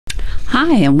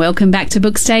Hi, and welcome back to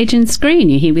Book Stage and Screen.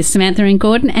 You're here with Samantha and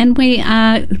Gordon, and we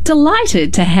are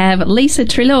delighted to have Lisa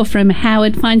Treloar from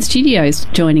Howard Fine Studios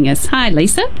joining us. Hi,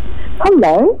 Lisa.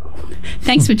 Hello.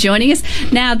 Thanks for joining us.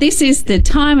 Now, this is the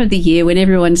time of the year when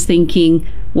everyone's thinking,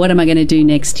 what am I going to do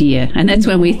next year? And that's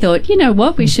when we thought, you know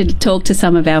what, we should talk to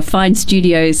some of our fine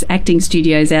studios, acting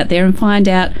studios out there and find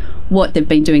out what they've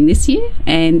been doing this year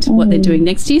and what they're doing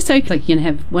next year. So, like, you're going to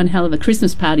have one hell of a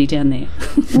Christmas party down there.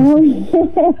 Yeah,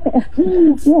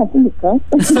 I think it's right.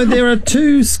 So there are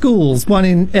two schools, one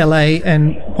in LA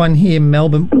and one here in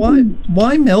Melbourne.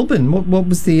 Why Melbourne? What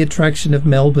was the attraction of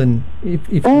Melbourne? If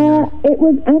you know? It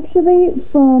was actually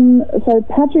from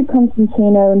Patrick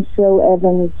Constantino and Phil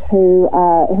Evans, who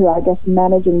I guess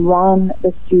manage and run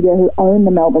the studio, who own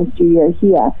the Melbourne studio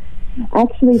here,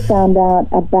 actually found out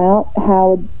about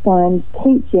Howard Fine's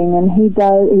teaching, and he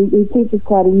teaches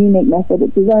quite a unique method.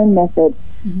 It's his own method,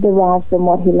 derived from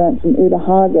what he learnt from Uta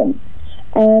Hagen,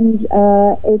 and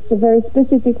it's a very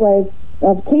specific way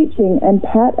of teaching. And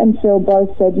Pat and Phil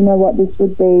both said, you know what, this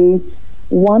would be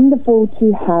wonderful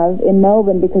to have in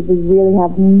Melbourne because we really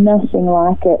have nothing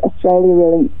like it. Australia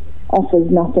really offers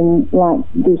nothing like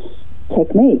this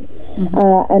technique.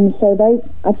 And so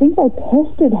I think they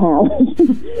pestered Howard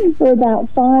for about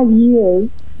 5 years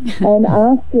and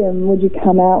asked him, would you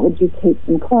come out, would you teach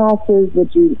some classes,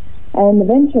 and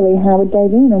eventually Howard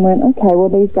gave in and went, okay, well,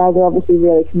 these guys are obviously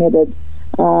really committed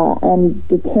and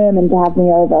determined to have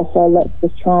me over, so let's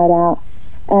just try it out.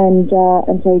 And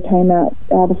so he came out,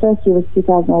 the first year was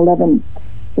 2011,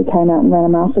 he came out and ran a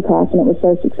masterclass, and it was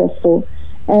so successful.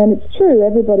 And it's true,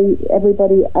 everybody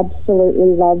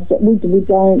absolutely loves it.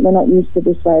 We're not used to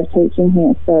this way of teaching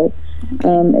here, so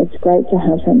it's great to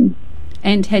have him.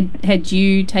 And had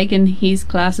you taken his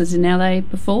classes in LA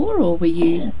before, or were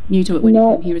you new to it when you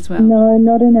came here as well? No,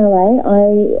 not in LA.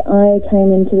 I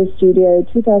came into the studio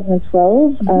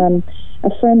 2012. A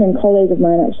friend and colleague of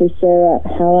mine, actually, Sarah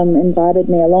Hallam, invited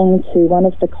me along to one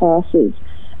of the classes,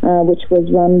 which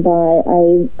was run by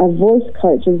a voice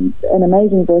coach, an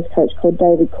amazing voice coach called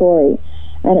David Corey,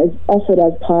 and it was offered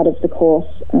as part of the course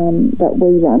that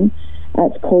we run.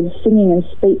 It's called Singing and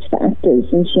Speech for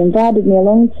Actors, and she invited me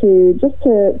along to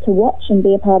watch and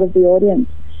be a part of the audience.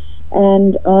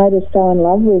 And I just fell in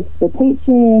love with the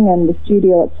teaching and the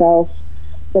studio itself.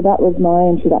 So that was my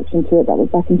introduction to it. That was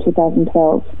back in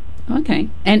 2012. Okay.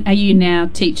 And are you now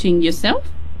teaching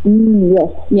yourself?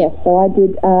 Yes. So I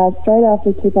did, straight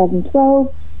after 2012,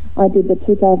 I did the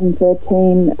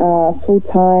 2013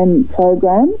 full-time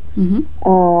program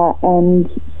and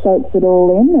soaked it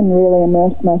all in and really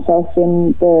immersed myself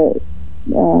in the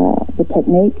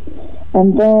technique.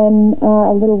 And then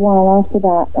a little while after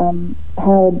that,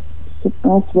 Howard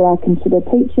asked will I consider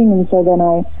teaching, and so then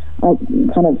I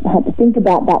kind of had to think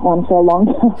about that one for a long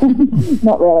time.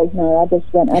 Not really, no, I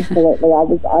just went absolutely.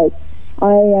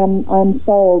 I'm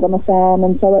sold, I'm a fan,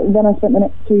 and so then I spent the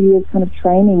next 2 years kind of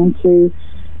training to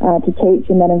teach,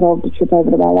 and that involved a trip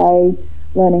over to LA,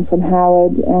 learning from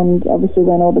Howard, and obviously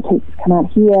when all the teachers come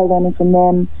out here, learning from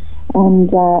them,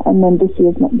 and then this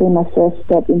year's been my first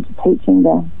step into teaching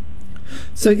there.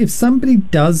 So if somebody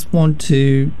does want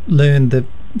to learn the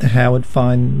Howard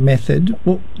Fine method,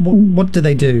 what do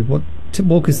they do?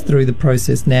 Walk us through the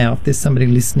process now, if there's somebody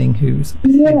listening who's a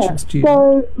potential student.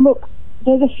 So look,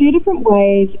 there's a few different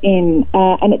ways in,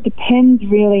 and it depends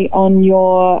really on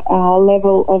your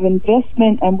level of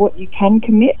investment and what you can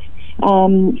commit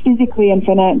physically and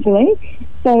financially.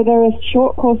 So there are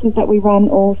short courses that we run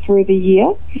all through the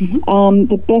year.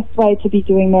 The best way to be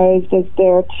doing those,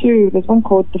 there are two. There's one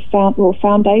called the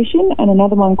Foundation and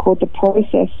another one called the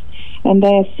Process, and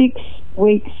they are 6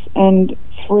 weeks and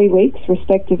 3 weeks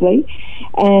respectively,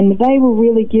 and they will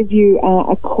really give you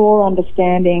a core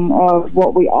understanding of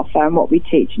what we offer and what we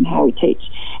teach and how we teach.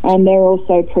 And they're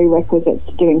also prerequisites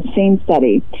to doing scene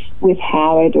study with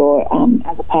Howard or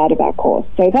as a part of our course.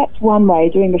 So that's one way,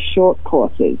 doing the short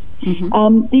courses.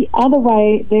 The other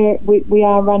way, we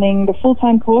are running the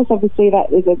full-time course. Obviously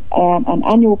that is an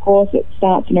annual course. It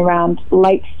starts in around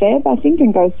late Feb, I think,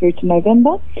 and goes through to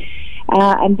November.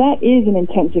 And that is an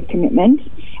intensive commitment,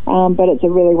 but it's a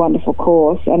really wonderful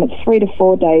course, and it's 3 to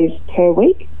 4 days per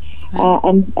week,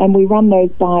 and we run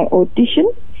those by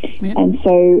audition. And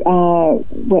so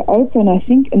we're open, I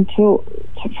think, for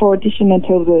audition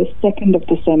until the 2nd of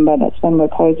December. That's when we're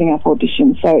closing up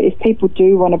audition. So if people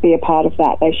do want to be a part of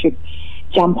that, they should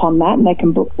jump on that, and they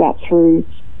can book that through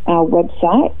our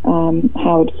website,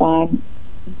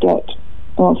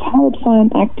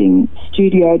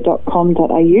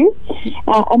 howardfineactingstudio.com.au.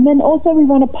 And then also we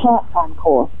run a part-time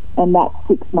course, and that's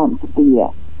 6 months of the year.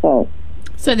 So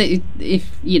So that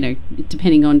if,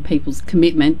 depending on people's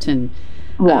commitment and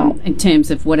Right. in terms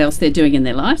of what else they're doing in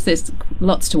their lives, there's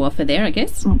lots to offer there, I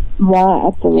guess. Right,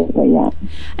 absolutely, yeah.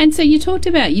 And so you've talked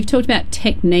about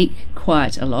technique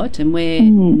quite a lot, and we're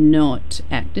not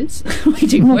actors. We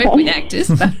do work with actors,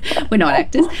 but we're not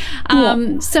actors.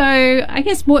 So I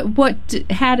guess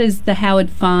how does the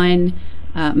Howard Fine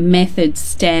method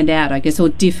stand out, I guess, or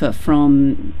differ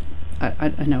from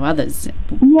I know others?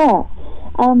 Yeah,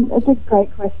 it's a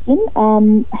great question.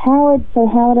 Howard,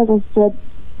 as I said,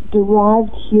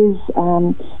 derived his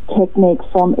technique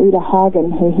from Uta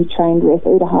Hagen, who he trained with.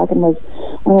 Uta Hagen was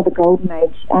one of the golden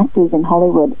age actors in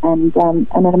Hollywood and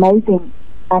an amazing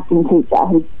acting teacher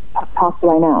who's passed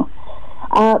away now.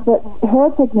 But her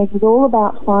technique was all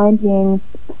about finding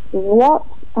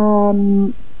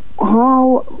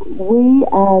how we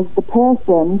as the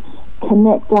person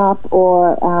connect up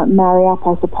or marry up,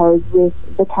 I suppose, with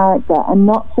the character, and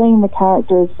not seeing the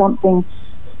character as something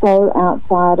so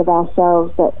outside of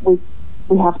ourselves that we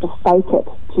have to fake it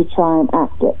to try and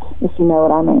act it, if you know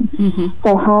what I mean. Mm-hmm.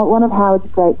 So one of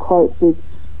Howard's great quotes is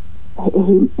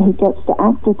he gets the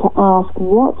actor to ask,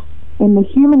 what in the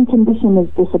human condition is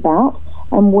this about,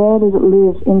 and where does it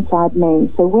live inside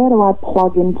me? So where do I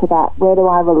plug into that? Where do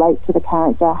I relate to the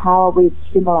character? How are we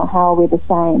similar? How are we the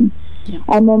same? Yeah.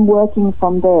 And then working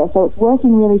from there. So it's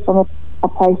working really from a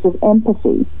place of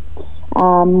empathy.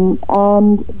 And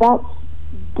that's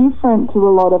different to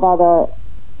a lot of other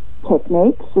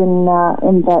techniques in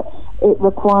that it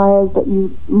requires that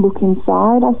you look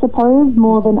inside, I suppose,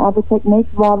 more than other techniques,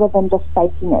 rather than just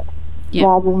faking it. Yeah.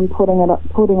 Rather than putting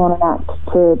on an act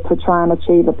to try and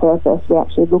achieve a purpose, we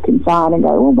actually look inside and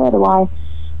go, well,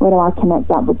 where do I connect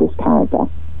up with this character?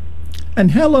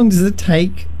 And how long does it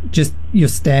take just your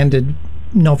standard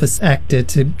novice actor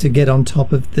to get on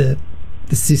top of the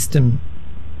system?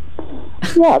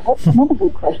 Yeah, that's another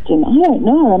good question. I don't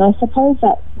know, and I suppose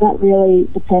that really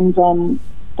depends on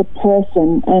the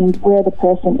person and where the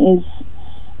person is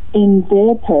in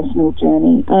their personal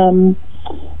journey.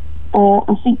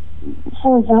 I think,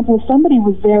 for example, if somebody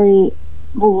was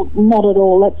not at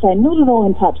all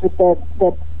in touch with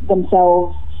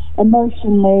themselves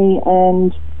emotionally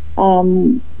and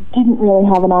didn't really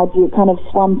have an idea, kind of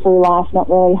swum through life not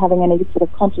really having any sort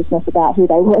of consciousness about who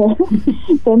they were,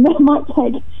 then that might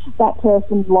take that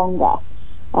person longer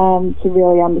to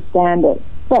really understand it.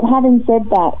 But having said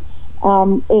that,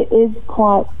 it is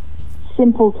quite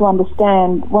simple to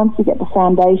understand. Once you get the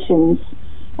foundations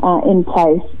in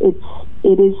place,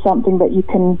 it is something that you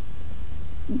can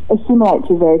assimilate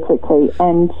to very quickly,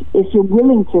 and if you're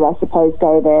willing to, I suppose,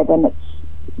 go there, then it's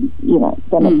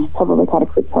it's probably quite a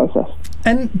quick process.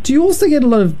 And do you also get a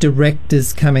lot of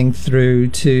directors coming through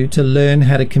to learn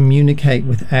how to communicate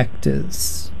with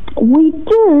actors? We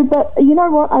do, but you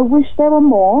know what? I wish there were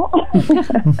more.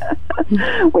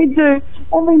 We do.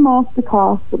 Every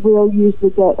masterclass, we'll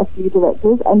usually get a few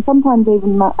directors, and sometimes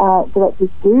even directors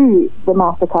do the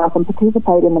masterclass and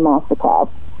participate in the masterclass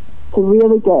to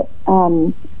really get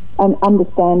an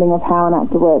understanding of how an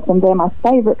actor works. And they're my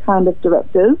favourite kind of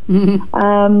directors.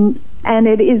 Mm-hmm. And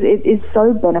it is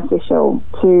so beneficial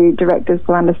to directors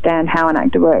to understand how an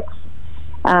actor works.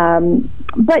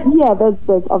 But yeah,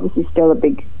 there's obviously still a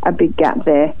big gap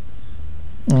there.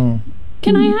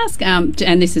 Can I ask,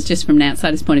 and this is just from an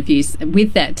outsider's point of view,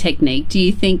 with that technique, do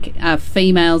you think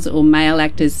females or male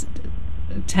actors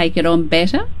take it on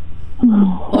better?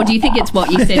 Or do you think it's what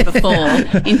you said before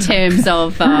in terms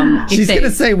of... She's going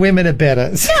to say women are better.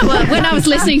 Yeah, well, when I was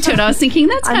listening to it, I was thinking,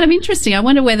 that's kind of interesting. I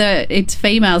wonder whether it's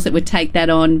females that would take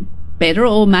that on better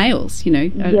or males,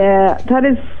 Yeah, that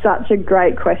is such a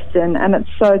great question, and it's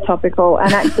so topical.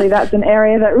 And actually, that's an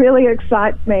area that really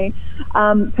excites me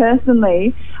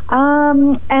personally.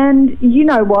 And you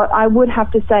know what? I would have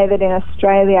to say that in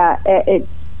Australia, it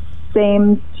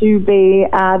seems to be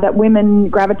that women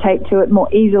gravitate to it more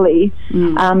easily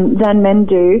than men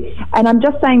do. And I'm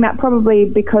just saying that probably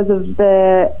because of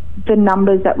the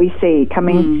numbers that we see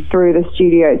coming through the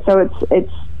studio. So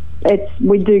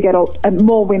we do get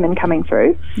more women coming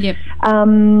through. Yep.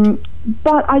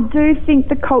 But I do think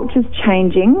the culture's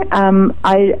changing.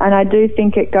 I do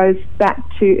think it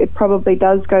probably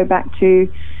does go back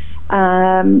to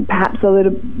perhaps a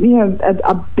little,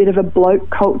 a bit of a bloke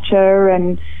culture,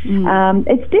 and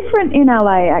it's different in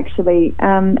LA actually.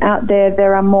 Out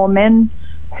there are more men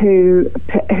who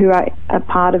are a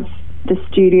part of the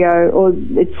studio, or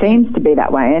it seems to be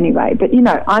that way anyway. But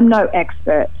I'm no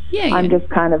expert. Yeah. I'm just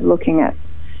kind of looking at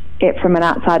it from an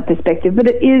outside perspective. But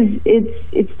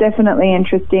it's definitely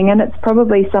interesting, and it's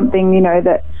probably something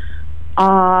that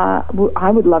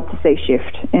I would love to see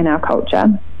shift in our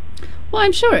culture. Well,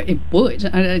 I'm sure it would.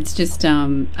 It's just, I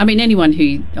mean, anyone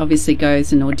who obviously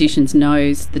goes and auditions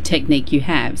knows the technique you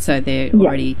have, so they're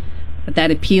already, that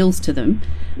appeals to them.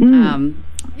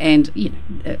 And, you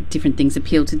know, different things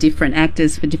appeal to different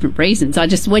actors for different reasons.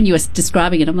 When you were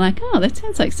describing it, I'm like, oh, that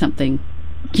sounds like something,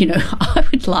 you know, I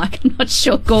would like. I'm not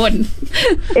sure, Gordon.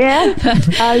 Yeah.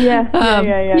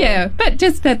 Yeah, but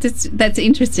just that's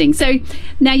interesting. So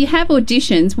now you have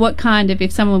auditions. What kind of,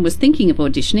 if someone was thinking of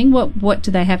auditioning, what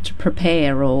do they have to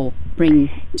prepare or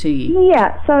bring to you?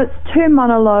 Yeah, so it's 2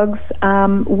 monologues,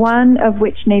 one of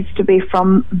which needs to be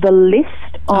from the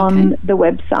list on the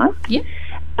website. Yep.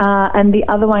 And the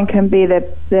other one can be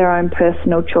their own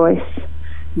personal choice.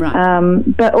 Right.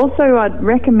 But also I'd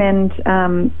recommend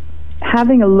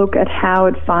having a look at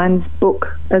Howard Fine's book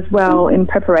as well in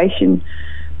preparation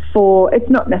for, it's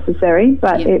not necessary,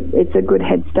 but it's a good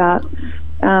head start.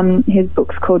 His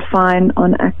book's called Fine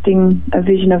on Acting, A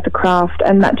Vision of the Craft,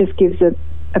 and that just gives a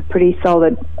pretty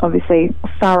solid, obviously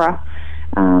thorough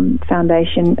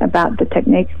foundation about the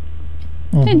technique.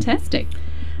 Fantastic.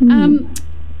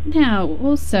 Now,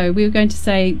 also, we were going to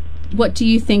say, what do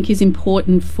you think is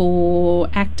important for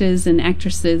actors and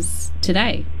actresses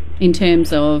today in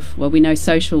terms of, well, we know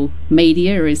social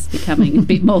media is becoming a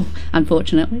bit more,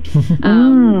 unfortunately,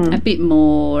 a bit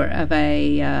more of a,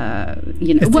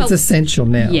 you know... It's essential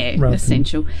now. Yeah,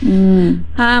 essential.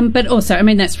 But also, I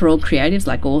mean, that's for all creatives,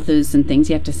 like authors and things.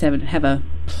 You have to have a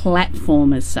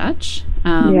platform as such.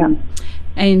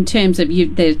 In terms of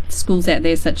there's schools out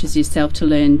there such as yourself to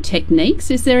learn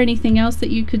techniques, is there anything else that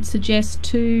you could suggest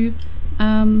to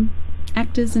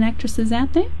actors and actresses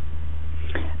out there?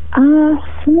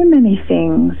 So many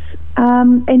things.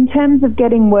 In terms of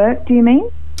getting work, do you mean?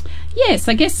 Yes,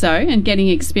 I guess so. And getting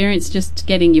experience, just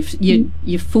getting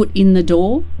your foot in the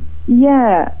door.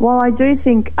 Yeah. Well, I do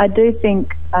think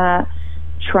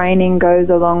training goes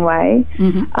a long way.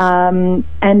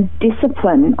 And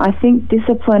discipline. I think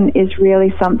discipline is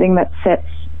really something that sets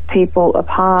people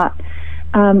apart.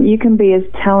 You can be as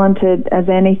talented as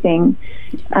anything,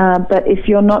 but if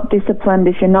you're not disciplined,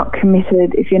 if you're not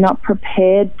committed, if you're not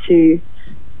prepared to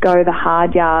go the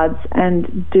hard yards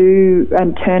and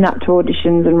turn up to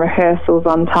auditions and rehearsals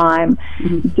on time,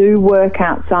 do work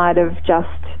outside of just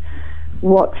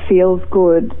what feels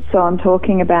good. So I'm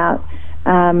talking about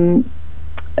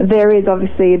there is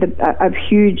obviously a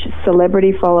huge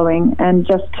celebrity following, and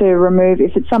just to remove,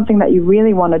 if it's something that you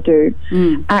really want to do,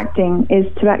 acting is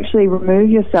to actually remove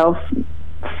yourself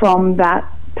from that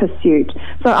pursuit.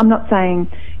 So I'm not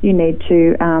saying you need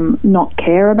to not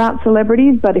care about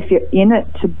celebrities, but if you're in it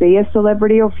to be a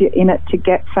celebrity, or if you're in it to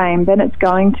get fame, then it's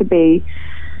going to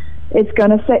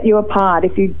set you apart.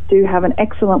 If you do have an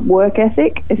excellent work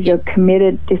ethic, if you're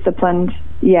committed, disciplined,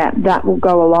 that will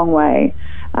go a long way.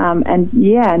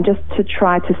 And just to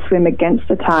try to swim against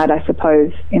the tide, I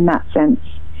suppose, in that sense.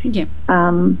 Yeah.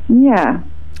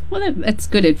 Well, that's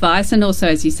good advice. And also,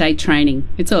 as you say, training.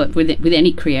 It's all with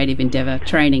any creative endeavour,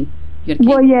 training.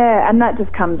 And that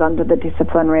just comes under the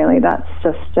discipline, really. That's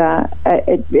just,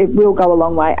 it will go a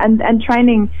long way. And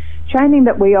training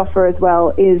that we offer as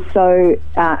well is so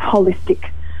holistic.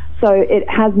 So it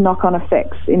has knock-on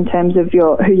effects in terms of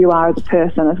who you are as a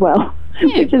person as well,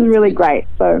 which is really great.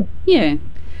 So yeah.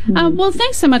 Well,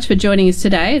 thanks so much for joining us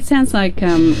today. It sounds like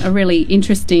a really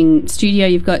interesting studio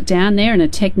you've got down there, and a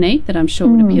technique that I'm sure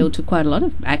would appeal to quite a lot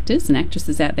of actors and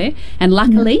actresses out there. And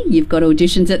luckily, you've got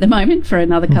auditions at the moment for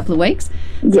another couple of weeks,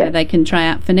 so they can try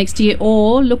out for next year,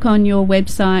 or look on your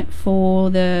website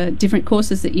for the different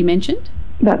courses that you mentioned.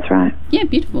 That's right. Yeah,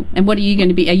 beautiful. And what are you going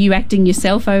to be? Are you acting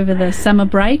yourself over the summer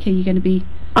break? Are you going to be...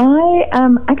 I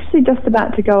am actually just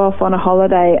about to go off on a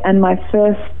holiday, and my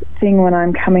first thing when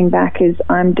I'm coming back is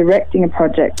I'm directing a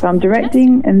project. So I'm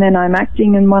directing, and then I'm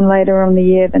acting in one later on the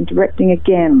year, then directing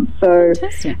again. So,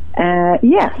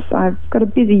 yes, I've got a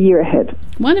busy year ahead.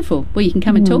 Wonderful. Well, you can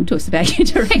come and talk to us about your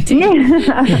directing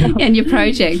and your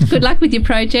project. Good luck with your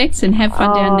projects, and have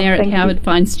fun down there at Howard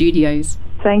Fine Studios.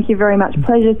 Thank you very much.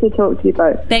 Pleasure to talk to you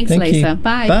both. Thanks, Lisa.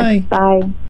 Bye. Bye. Bye.